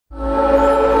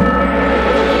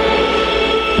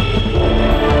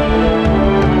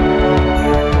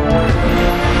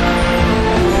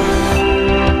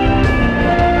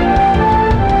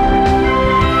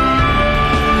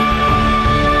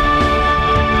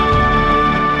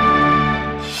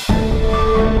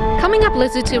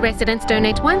Lesotho residents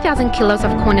donate 1,000 kilos of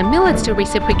corn and millets to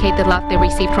reciprocate the love they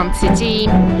received from Tzu Chi.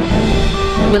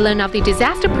 We learn of the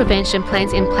disaster prevention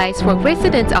plans in place for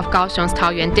residents of Kaohsiung's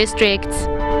Taoyuan district.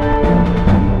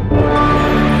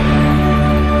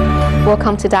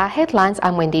 Welcome to DaAi Headlines.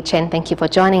 I'm Wendy Chen. Thank you for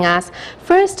joining us.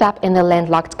 First up, in the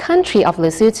landlocked country of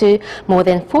Lesotho, more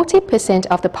than 40%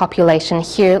 of the population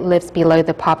here lives below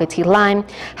the poverty line.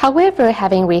 However,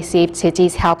 having received Tzu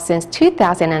Chi's help since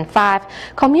 2005,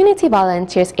 community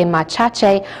volunteers in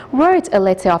Machache wrote a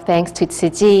letter of thanks to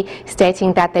Tzu Chi,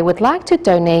 stating that they would like to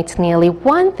donate nearly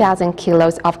 1,000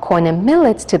 kilos of corn and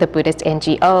millets to the Buddhist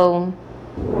NGO.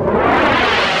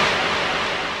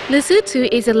 Lesotho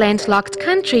is a landlocked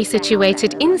country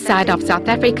situated inside of South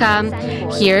Africa.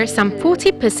 Here, some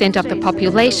 40% of the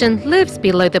population lives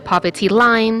below the poverty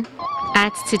line.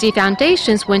 At Tzu Chi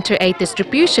Foundation's Winter Aid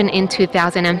distribution in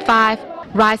 2005,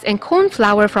 rice and corn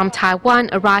flour from Taiwan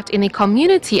arrived in the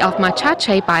community of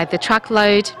Machache by the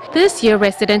truckload. This year,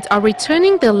 residents are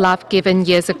returning the love given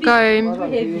years ago.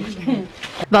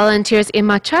 Volunteers in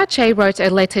Machache wrote a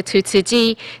letter to Tzu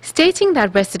Chi stating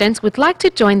that residents would like to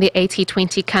join the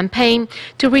 80-20 campaign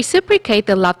to reciprocate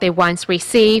the love they once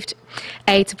received.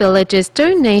 8 villages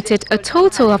donated a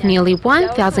total of nearly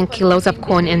 1,000 kilos of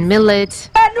corn and millet.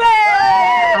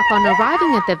 Upon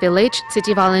arriving at the village, Tzu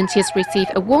Chi volunteers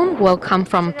received a warm welcome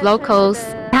from locals.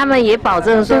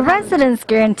 The residents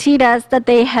guaranteed us that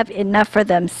they have enough for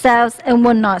themselves and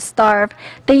will not starve.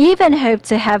 They even hope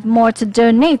to have more to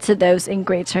donate to those in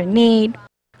greater need.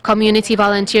 Community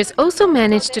volunteers also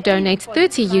managed to donate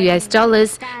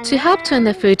 $30 to help turn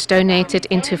the food donated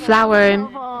into flour.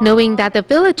 Knowing that the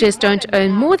villagers don't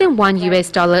earn more than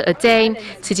 $1 a day,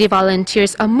 Tzu Chi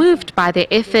volunteers are moved by their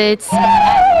efforts.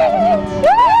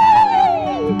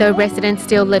 Though residents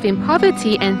still live in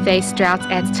poverty and face droughts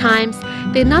at times,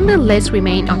 they nonetheless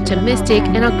remain optimistic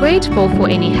and are grateful for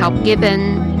any help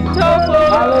given.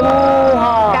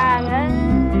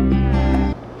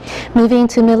 Moving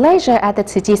to Malaysia, at the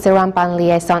Tzu Chi Seremban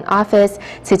Liaison Office,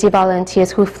 Tzu Chi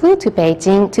volunteers who flew to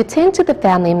Beijing to tend to the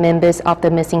family members of the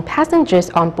missing passengers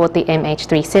on board the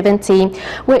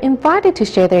MH370 were invited to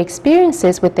share their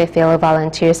experiences with their fellow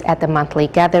volunteers at the monthly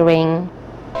gathering.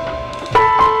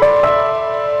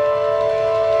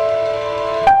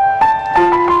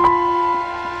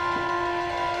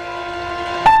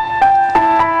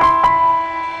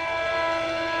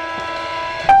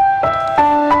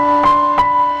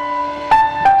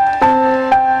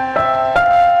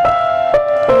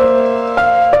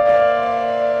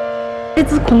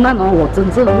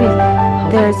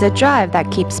 There is a drive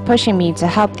that keeps pushing me to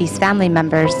help these family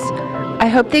members. I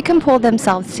hope they can pull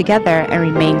themselves together and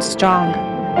remain strong.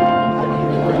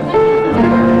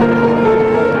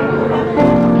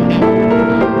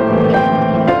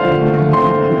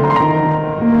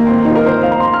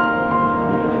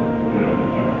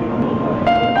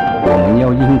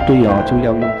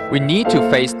 We need to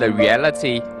face the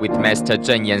reality with Master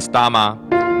Zheng Yan's Dharma.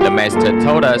 The Master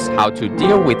told us how to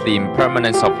deal with the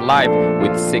impermanence of life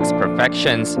with 6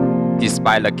 perfections.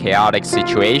 Despite the chaotic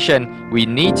situation, we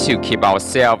need to keep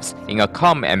ourselves in a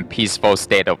calm and peaceful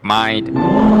state of mind.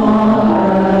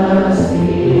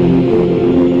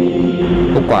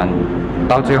 不管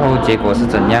到最后结果是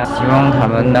怎样，希望他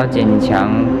们要坚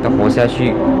强地活下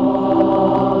去。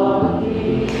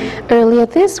 Earlier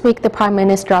this week, the Prime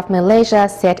Minister of Malaysia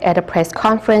said at a press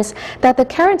conference that the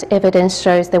current evidence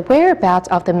shows the whereabouts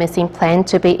of the missing plane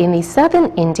to be in the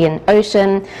southern Indian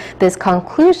Ocean. This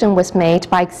conclusion was made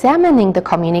by examining the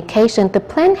communication the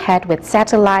plane had with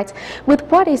satellites with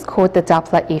what is called the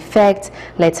Doppler effect.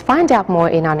 Let's find out more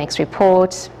in our next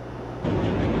report.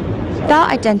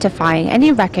 Without identifying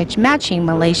any wreckage matching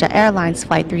Malaysia Airlines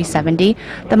Flight 370,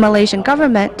 the Malaysian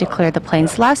government declared the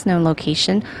plane's last known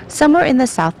location somewhere in the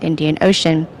South Indian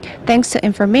Ocean, thanks to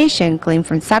information gleaned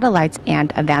from satellites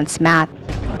and advanced math.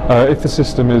 If the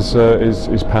system is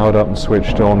powered up and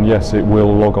switched on, yes, it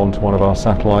will log on to one of our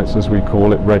satellites, as we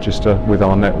call it, register with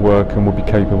our network, and will be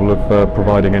capable of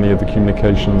providing any of the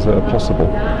communications that are possible.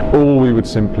 All we would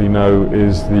simply know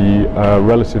is the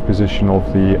relative position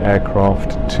of the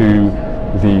aircraft to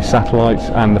the satellites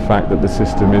and the fact that the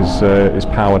system is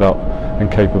powered up and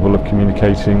capable of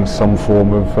communicating some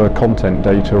form of content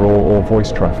data or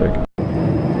voice traffic.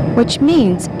 Which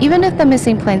means, even if the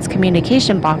missing plane's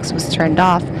communication box was turned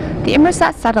off, the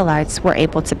Inmarsat satellites were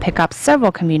able to pick up several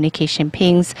communication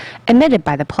pings emitted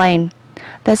by the plane,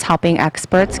 thus helping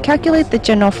experts calculate the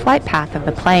general flight path of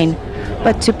the plane.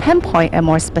 But to pinpoint a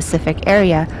more specific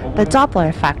area, the Doppler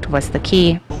effect was the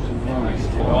key.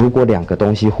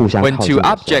 When two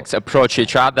objects approach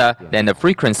each other, then the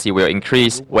frequency will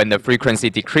increase. When the frequency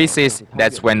decreases,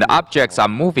 that's when the objects are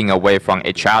moving away from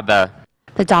each other.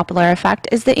 The Doppler effect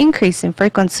is the increase in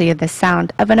frequency of the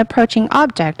sound of an approaching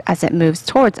object as it moves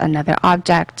towards another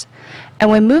object. And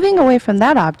when moving away from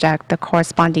that object, the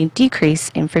corresponding decrease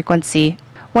in frequency.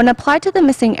 When applied to the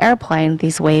missing airplane,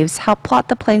 these waves help plot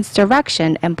the plane's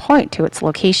direction and point to its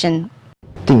location.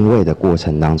 In the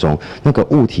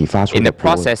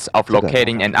process of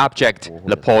locating an object,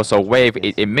 the pulse or wave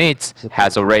it emits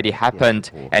has already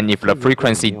happened, and if the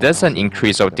frequency doesn't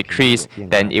increase or decrease,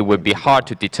 then it would be hard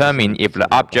to determine if the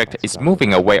object is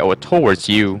moving away or towards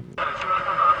you.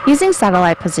 Using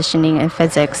satellite positioning in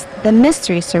physics, the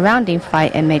mystery surrounding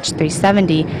flight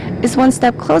MH370 is one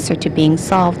step closer to being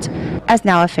solved, as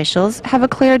now officials have a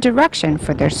clear direction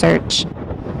for their search.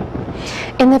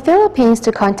 In the Philippines,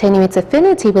 to continue its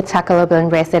affinity with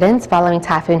Tacloban residents following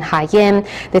Typhoon Haiyan,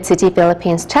 the Tzu Chi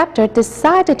Philippines chapter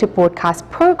decided to broadcast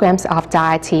programs of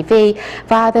DaAi TV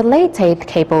via the late-8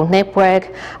 cable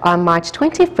network. On March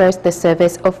 21st, the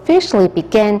service officially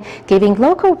began, giving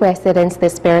local residents the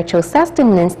spiritual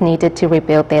sustenance needed to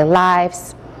rebuild their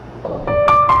lives.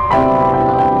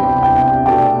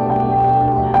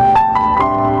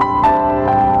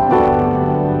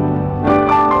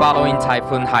 Following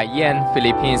Typhoon Haiyan,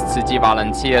 Philippines Tzu Chi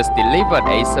volunteers delivered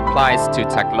aid supplies to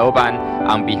Tacloban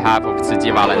on behalf of Tzu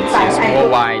Chi volunteers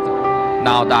worldwide.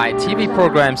 Now DaAi TV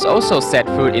programs also set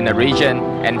foot in the region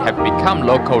and have become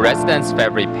local residents'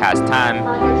 favorite pastime.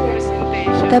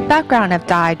 The background of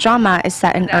DaAi drama is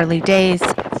set in early days.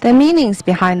 The meanings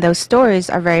behind those stories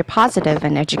are very positive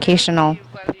and educational.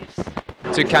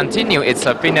 To continue its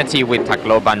affinity with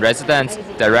Tacloban residents,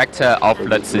 Director of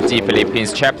the Tzu Chi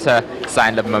Philippines chapter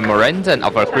signed a memorandum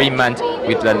of agreement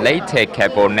with the late-8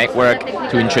 cable network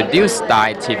to introduce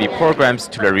DaAi TV programs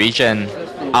to the region.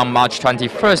 On March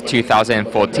 21st,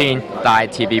 2014, DaAi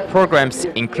TV programs,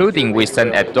 including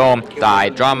Wisdom at Dawn,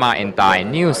 DaAi Drama, and DaAi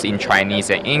News in Chinese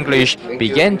and English,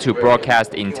 began to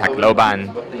broadcast in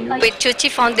Tacloban. With Tzu Chi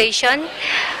Foundation,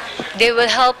 they will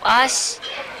help us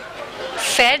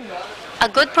fed a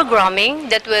good programming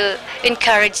that will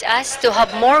encourage us to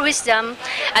have more wisdom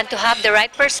and to have the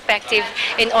right perspective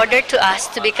in order to us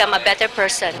to become a better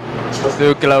person.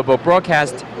 Through global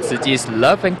broadcast, Tzu Chi's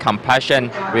love and compassion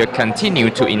will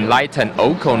continue to enlighten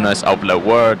all corners of the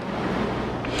world.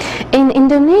 In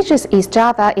Indonesia's East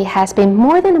Java, it has been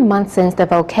more than a month since the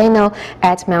volcano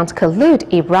at Mount Kelut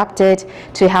erupted.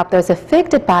 To help those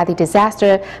affected by the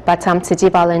disaster, Batam Tzu Chi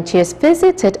volunteers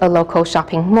visited a local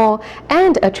shopping mall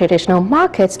and a traditional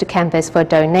market to canvass for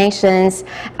donations.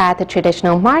 At the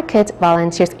traditional market,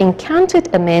 volunteers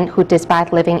encountered a man who,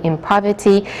 despite living in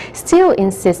poverty, still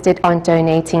insisted on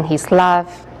donating his love.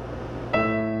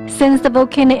 Since the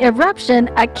volcano eruption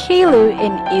at Kelut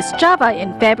in East Java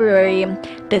in February,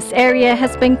 this area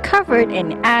has been covered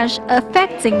in ash,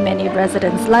 affecting many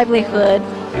residents' livelihood.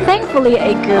 Thankfully,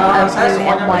 a group of blue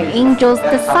and white angels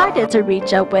decided to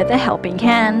reach out with a helping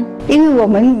hand.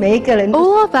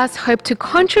 All of us hope to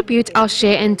contribute our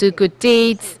share and do good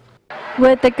deeds.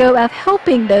 With the goal of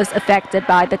helping those affected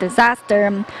by the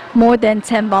disaster, more than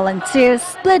 10 volunteers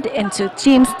split into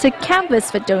teams to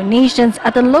canvass for donations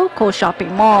at the local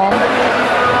shopping mall.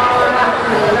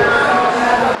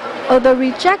 Although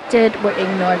rejected or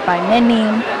ignored by many,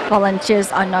 volunteers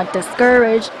are not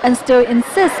discouraged and still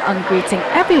insist on greeting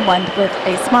everyone with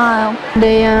a smile.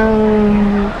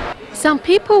 Some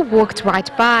people walked right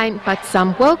by, but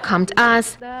some welcomed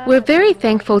us. We're very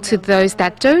thankful to those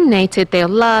that donated their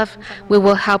love. We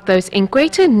will help those in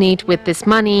greater need with this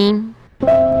money.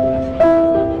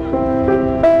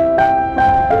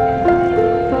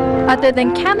 Other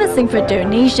than canvassing for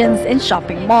donations in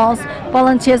shopping malls,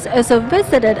 volunteers also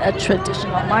visited a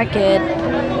traditional market.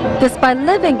 Despite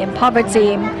living in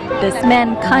poverty, this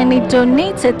man kindly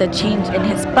donated the change in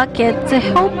his bucket to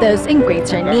help those in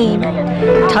greater need.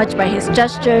 Touched by his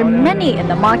gesture, many in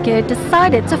the market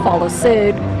decided to follow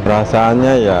suit.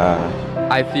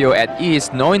 I feel at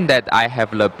ease knowing that I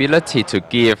have the ability to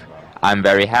give. I'm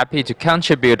very happy to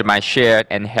contribute my share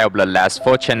and help the less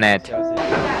fortunate.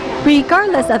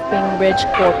 Regardless of being rich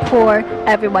or poor,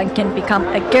 everyone can become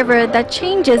a giver that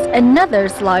changes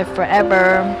another's life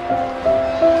forever.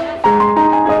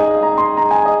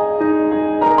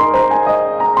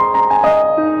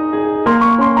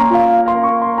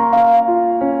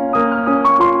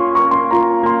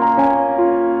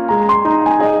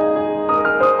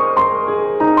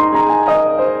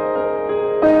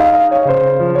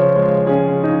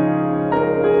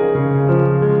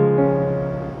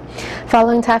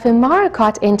 Following Typhoon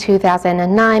Morakot in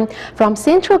 2009, from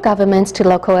central government to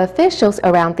local officials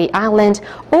around the island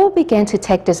all began to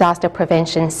take disaster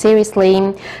prevention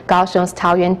seriously. Kaohsiung's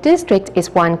Taoyuan district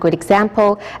is one good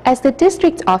example, as the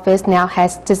district office now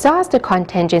has disaster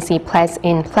contingency plans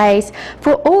in place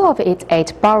for all of its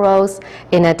 8 boroughs.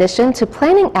 In addition to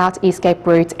planning out escape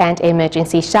routes and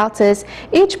emergency shelters,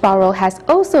 each borough has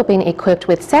also been equipped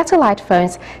with satellite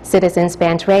phones, citizens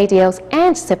band radios,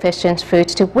 and sufficient food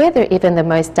to weather even the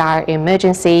most dire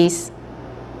emergencies.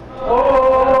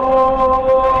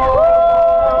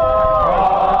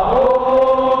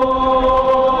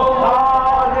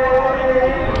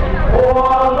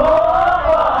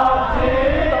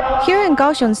 Here in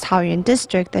Kaohsiung's Taoyuan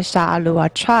district, the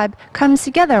Sha'alua tribe comes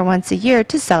together once a year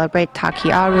to celebrate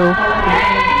Takiaru.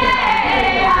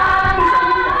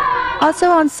 Also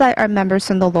on site are members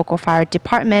from the local fire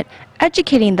department,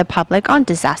 educating the public on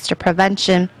disaster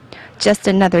prevention. Just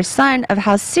another sign of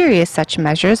how serious such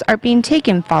measures are being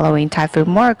taken following Typhoon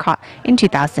Morakot in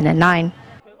 2009.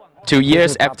 2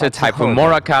 years after Typhoon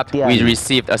Morakot, we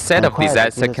received a set of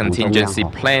disaster contingency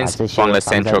plans from the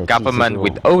central government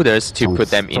with orders to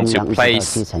put them into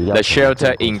place. The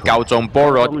shelter in Kaozhong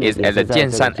Borough is at the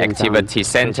Jianshan Activity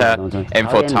Center, and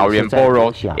for Taoyuan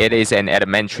Borough, it is an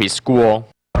elementary school.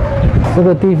 这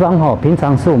个地方平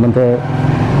常是我们的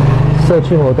社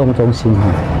区活动中心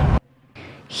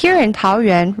Here in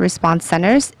Taoyuan, response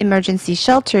centers, emergency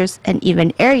shelters, and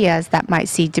even areas that might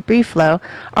see debris flow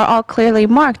are all clearly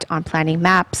marked on planning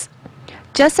maps.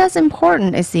 Just as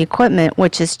important is the equipment,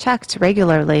 which is checked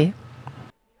regularly.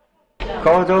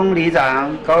 高中里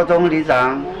长，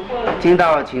听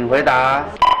到请回答。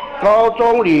高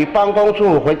中里办公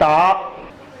处回答。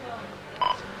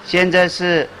现在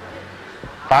是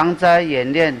防灾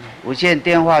演练无线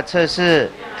电话测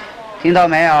试，听到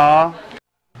没有？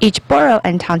 Each borough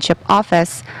and township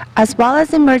office, as well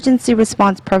as emergency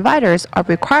response providers, are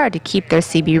required to keep their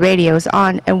CB radios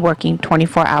on and working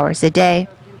 24 hours a day.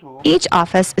 Each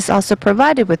office is also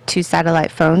provided with 2 satellite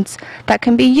phones that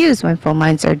can be used when phone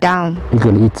lines are down.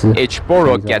 Each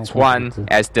borough gets one,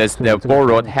 as does the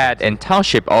borough head and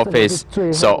township office,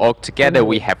 so altogether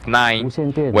we have 9.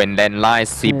 When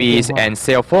landlines, CBs, and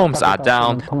cell phones are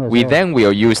down, we then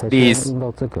will use these.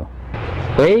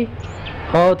 喂，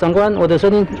好，长官，我的声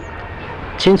音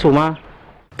清楚吗？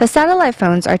 The satellite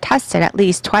phones are tested at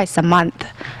least twice a month.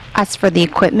 As for the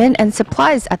equipment and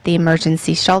supplies at the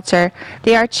emergency shelter,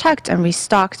 they are checked and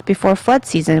restocked before flood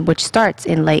season, which starts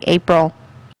in late April.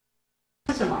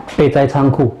 This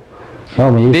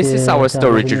is our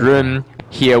storage room.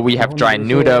 Here we have dried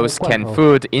noodles, canned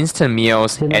food, instant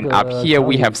meals, and up here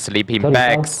we have sleeping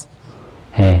bags.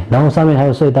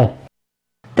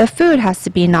 The food has to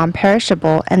be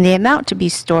non-perishable, and the amount to be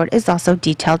stored is also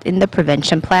detailed in the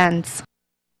prevention plans.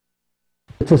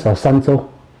 At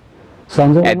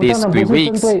least 3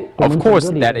 weeks. Of course,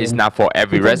 that is not for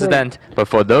every resident, but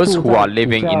for those who are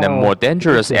living in the more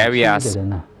dangerous areas.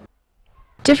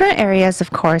 Different areas,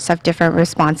 of course, have different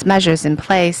response measures in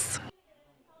place.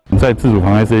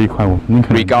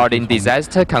 Regarding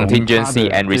disaster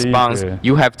contingency and response,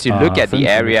 you have to look at the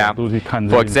area.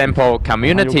 For example,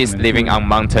 communities living on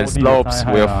mountain slopes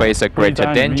will face a greater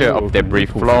danger of debris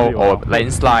flow or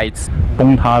landslides.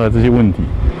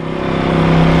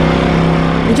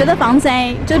 你觉得防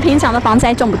灾就是平常的防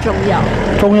灾重不重要？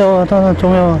重要啊，当然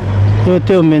重要啊，因为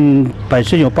对我们百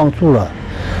姓有帮助了，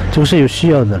这个是有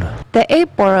需要的了。 The 8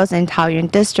 boroughs in Taoyuan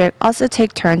district also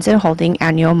take turns in holding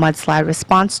annual mudslide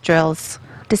response drills.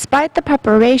 Despite the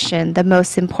preparation, the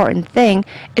most important thing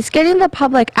is getting the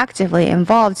public actively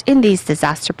involved in these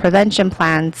disaster prevention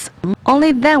plans.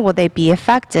 Only then will they be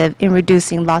effective in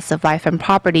reducing loss of life and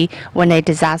property when a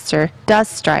disaster does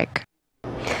strike.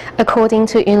 According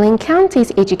to Yunlin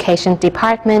County's Education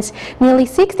Department, nearly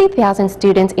 60,000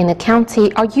 students in the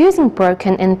county are using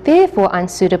broken and therefore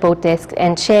unsuitable desks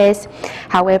and chairs.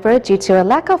 However, due to a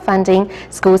lack of funding,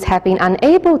 schools have been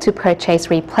unable to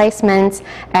purchase replacements.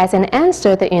 As an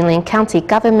answer, the Yunlin County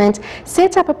government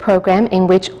set up a program in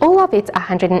which all of its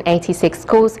 186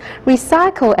 schools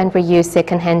recycle and reuse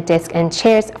second-hand desks and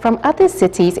chairs from other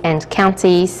cities and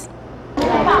counties.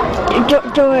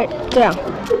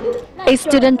 A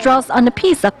student draws on a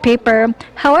piece of paper.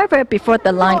 However, before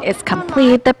the line is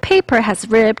complete, the paper has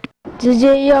ripped. 直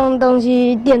接用东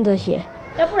西垫着写，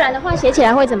要不然的话写起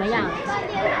来会怎么样？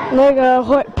那个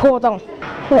会破洞，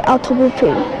会凹凸不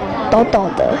平，抖抖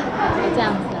的。这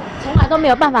样子，从来都没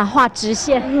有办法画直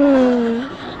线。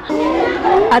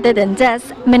Other than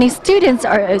this, many students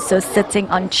are also sitting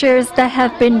on chairs that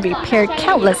have been repaired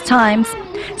countless times.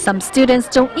 Some students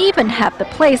don't even have the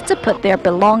place to put their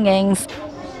belongings.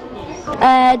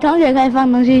 同学可以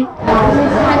放东西。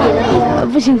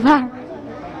不行放。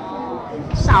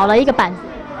少了一个板。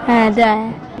对。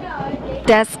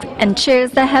Desks and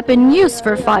chairs that have been used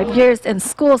for 5 years in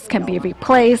schools can be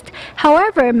replaced.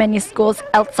 However, many schools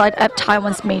outside of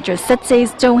Taiwan's major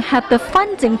cities don't have the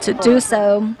funding to do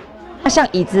so.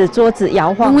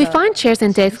 When we find chairs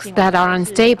and desks that are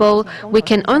unstable, we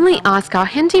can only ask our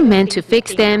handyman to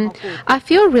fix them. I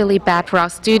feel really bad for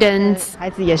our students.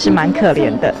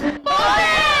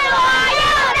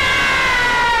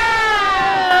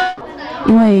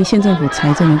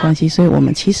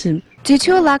 Due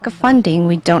to a lack of funding,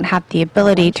 we don't have the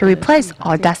ability to replace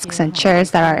all desks and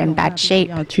chairs that are in bad shape.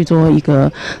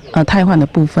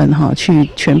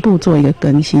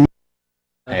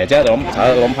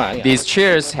 These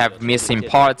chairs have missing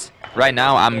parts. Right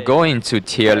now, I'm going to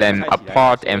tear them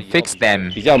apart and fix them.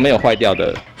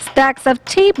 Stacks of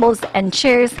tables and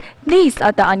chairs, these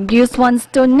are the unused ones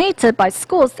donated by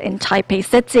schools in Taipei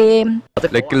City.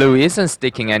 The glue isn't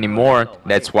sticking anymore.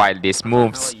 That's why this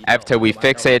moves. After we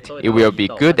fix it, it will be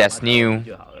good as new.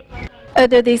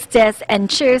 Although these desks and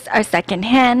chairs are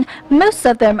second-hand, most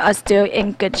of them are still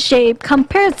in good shape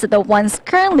compared to the ones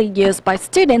currently used by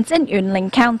students in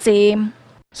Yunlin County.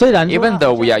 Even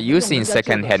though we are using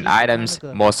second-hand items,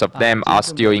 most of them are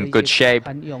still in good shape.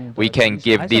 We can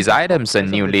give these items a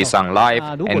new lease on life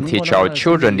and teach our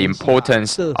children the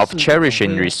importance of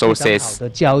cherishing resources.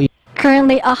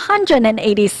 Currently,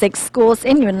 186 schools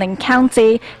in Yunlin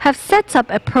County have set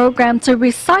up a program to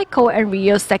recycle and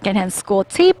reuse second-hand school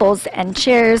tables and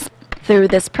chairs. Through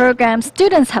this program,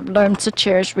 students have learned to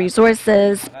cherish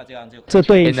resources.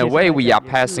 In a way, we are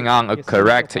passing on a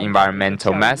correct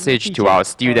environmental message to our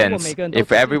students.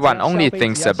 If everyone only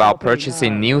thinks about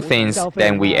purchasing new things,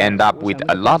 then we end up with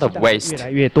a lot of waste.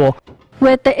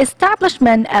 With the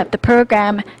establishment of the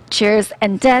program, chairs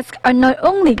and desks are not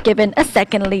only given a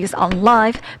second lease on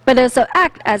life, but also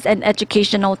act as an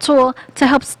educational tool to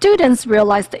help students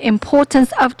realize the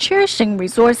importance of cherishing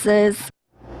resources.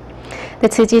 The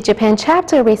Tzu Chi Japan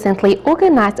chapter recently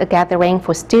organized a gathering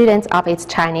for students of its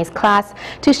Chinese class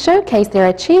to showcase their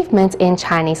achievements in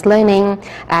Chinese learning,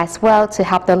 as well to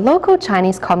help the local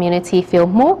Chinese community feel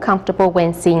more comfortable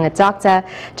when seeing a doctor.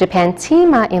 Japan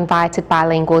TIMA invited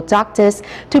bilingual doctors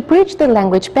to bridge the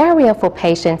language barrier for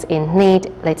patients in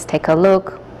need. Let's take a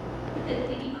look.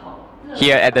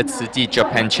 Here at the Tzu Chi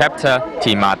Japan chapter,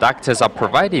 TIMA doctors are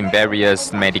providing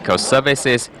various medical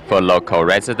services for local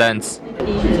residents.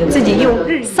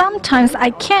 Sometimes I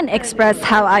can't express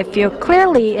how I feel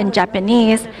clearly in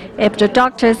Japanese. If the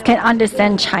doctors can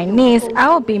understand Chinese, I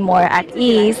will be more at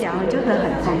ease.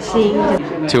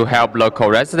 To help local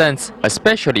residents,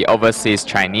 especially overseas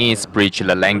Chinese, bridge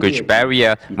the language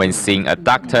barrier when seeing a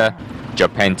doctor,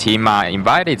 Japan TIMA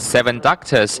invited 7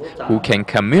 doctors who can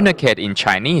communicate in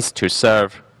Chinese to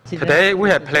serve. Today we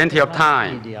have plenty of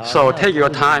time, so take your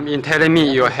time in telling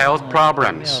me your health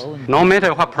problems. No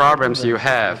matter what problems you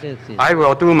have, I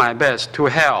will do my best to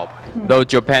help. Though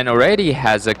Japan already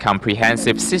has a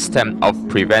comprehensive system of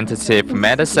preventative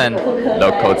medicine,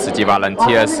 local Tzu Chi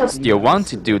volunteers still want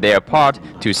to do their part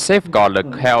to safeguard the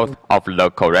health of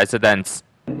local residents.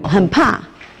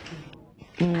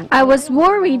 I was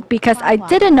worried because I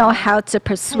didn't know how to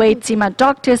persuade TIMA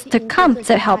doctors to come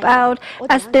to help out,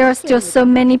 as there are still so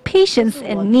many patients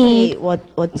in need. I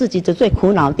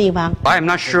am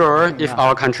not sure if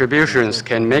our contributions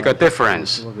can make a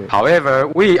difference. However,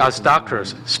 we as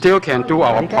doctors still can do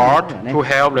our part to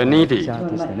help the needy.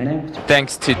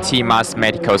 Thanks to TIMA's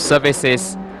medical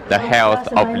services, the health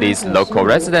of these local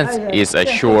residents is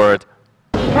assured.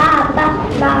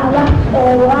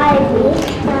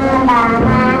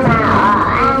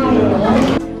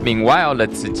 Meanwhile, the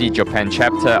Tzu Chi Japan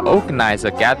chapter organized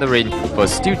a gathering for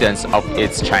students of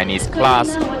its Chinese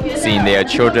class. Seeing their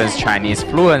children's Chinese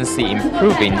fluency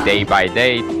improving day by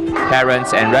day,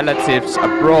 parents and relatives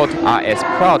abroad are as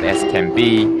proud as can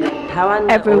be.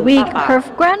 Every week, her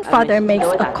grandfather makes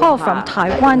a call from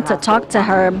Taiwan to talk to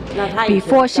her.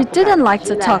 Before, she didn't like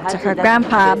to talk to her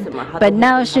grandpa, but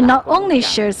now she not only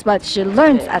shares what she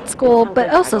learns at school, but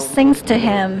also sings to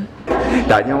him. On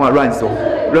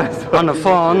the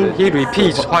phone, he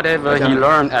repeats whatever he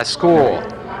learned at school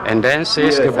and then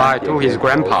says goodbye to his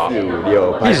grandpa.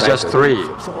 He's just 3,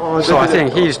 so I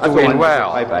think he's doing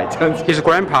well. His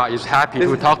grandpa is happy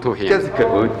to talk to him.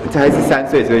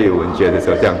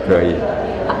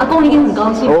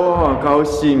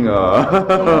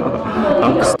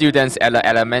 Students at the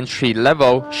elementary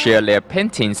level share their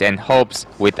paintings and hopes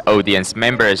with audience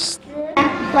members.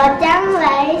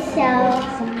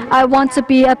 I want to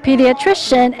be a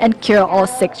pediatrician and cure all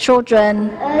sick children.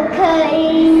 儿科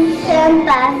医生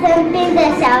把生病的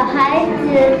小孩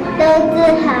子都治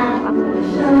好。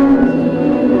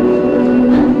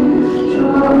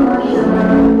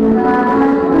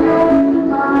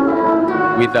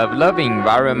 With a loving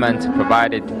environment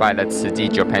provided by the Tzu Chi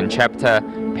Japan chapter,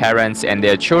 parents and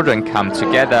their children come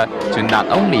together to not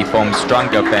only form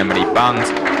stronger family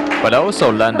bonds, but also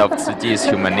learn of Tzu Chi's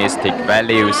humanistic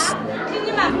values.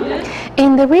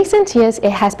 In the recent years,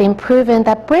 it has been proven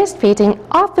that breastfeeding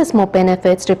offers more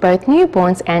benefits to both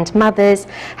newborns and mothers.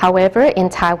 However, in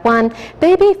Taiwan,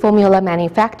 baby formula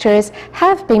manufacturers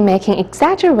have been making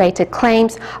exaggerated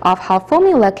claims of how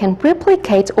formula can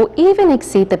replicate or even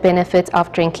exceed the benefits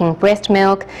of drinking breast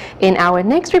milk. In our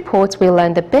next report, we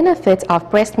learn the benefits of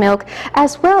breast milk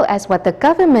as well as what the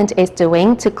government is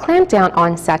doing to clamp down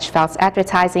on such false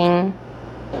advertising.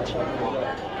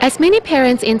 As many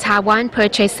parents in Taiwan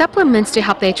purchase supplements to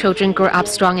help their children grow up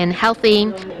strong and healthy,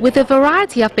 with a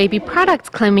variety of baby products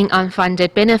claiming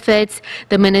unfunded benefits,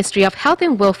 the Ministry of Health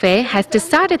and Welfare has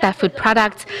decided that food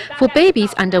products for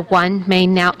babies under 1 may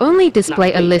now only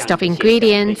display a list of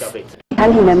ingredients.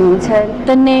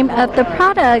 The name of the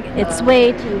product, its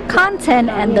weight, content,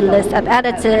 and the list of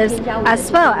additives,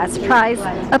 as well as price.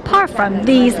 Apart from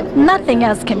these, nothing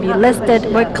else can be listed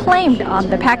or claimed on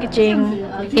the packaging.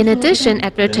 In addition,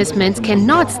 advertisements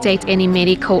cannot state any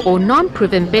medical or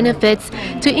non-proven benefits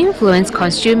to influence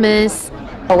consumers.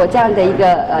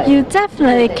 You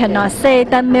definitely cannot say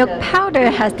that milk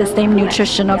powder has the same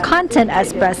nutritional content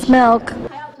as breast milk.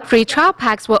 Free trial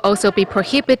packs will also be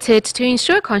prohibited to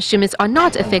ensure consumers are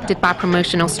not affected by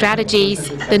promotional strategies.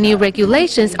 The new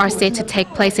regulations are set to take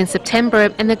place in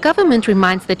September, and the government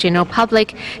reminds the general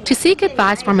public to seek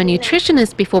advice from a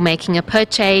nutritionist before making a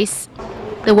purchase.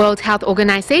 The World Health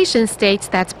Organization states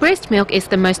that breast milk is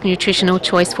the most nutritional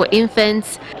choice for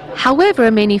infants.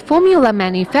 However, many formula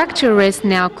manufacturers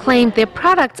now claim their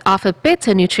products offer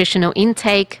better nutritional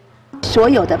intake.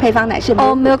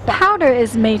 All milk powder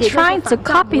is made trying to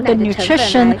copy the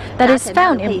nutrition that is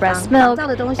found in breast milk,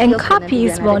 and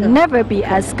copies will never be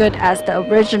as good as the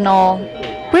original.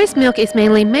 Breast milk is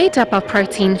mainly made up of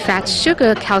protein, fat,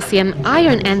 sugar, calcium,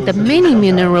 iron, and the many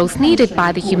minerals needed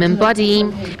by the human body.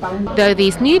 Though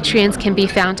these nutrients can be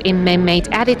found in man-made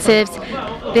additives,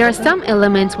 there are some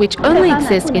elements which only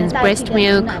exist in breast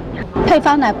milk.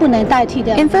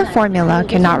 Infant formula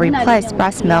cannot replace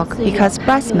breast milk because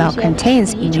breast milk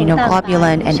contains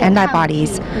immunoglobulin and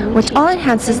antibodies, which all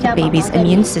enhances the baby's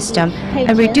immune system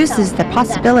and reduces the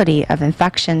possibility of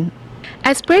infection.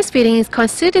 As breastfeeding is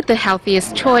considered the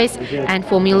healthiest choice and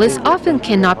formulas often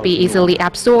cannot be easily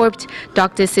absorbed,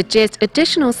 doctors suggest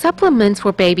additional supplements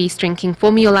for babies drinking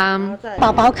formula.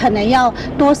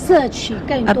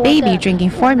 A baby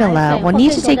drinking formula will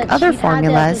need to take other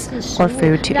formulas or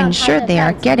food to ensure they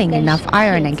are getting enough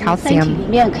iron and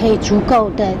calcium.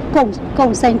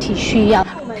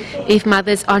 If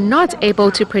mothers are not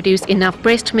able to produce enough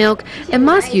breast milk and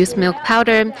must use milk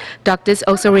powder, doctors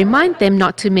also remind them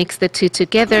not to mix the two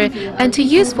together and to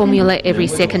use formula every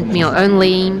second meal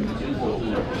only.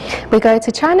 We go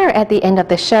to China at the end of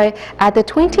the show at the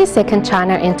 22nd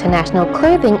China International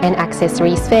Clothing and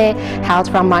Accessories Fair, held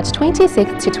from March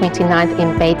 26th to 29th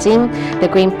in Beijing. The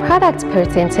green products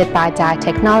presented by DaAi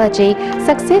Technology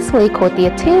successfully caught the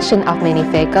attention of many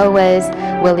fairgoers.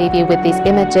 We'll leave you with these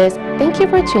images. Thank you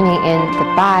for tuning in.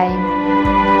 Goodbye.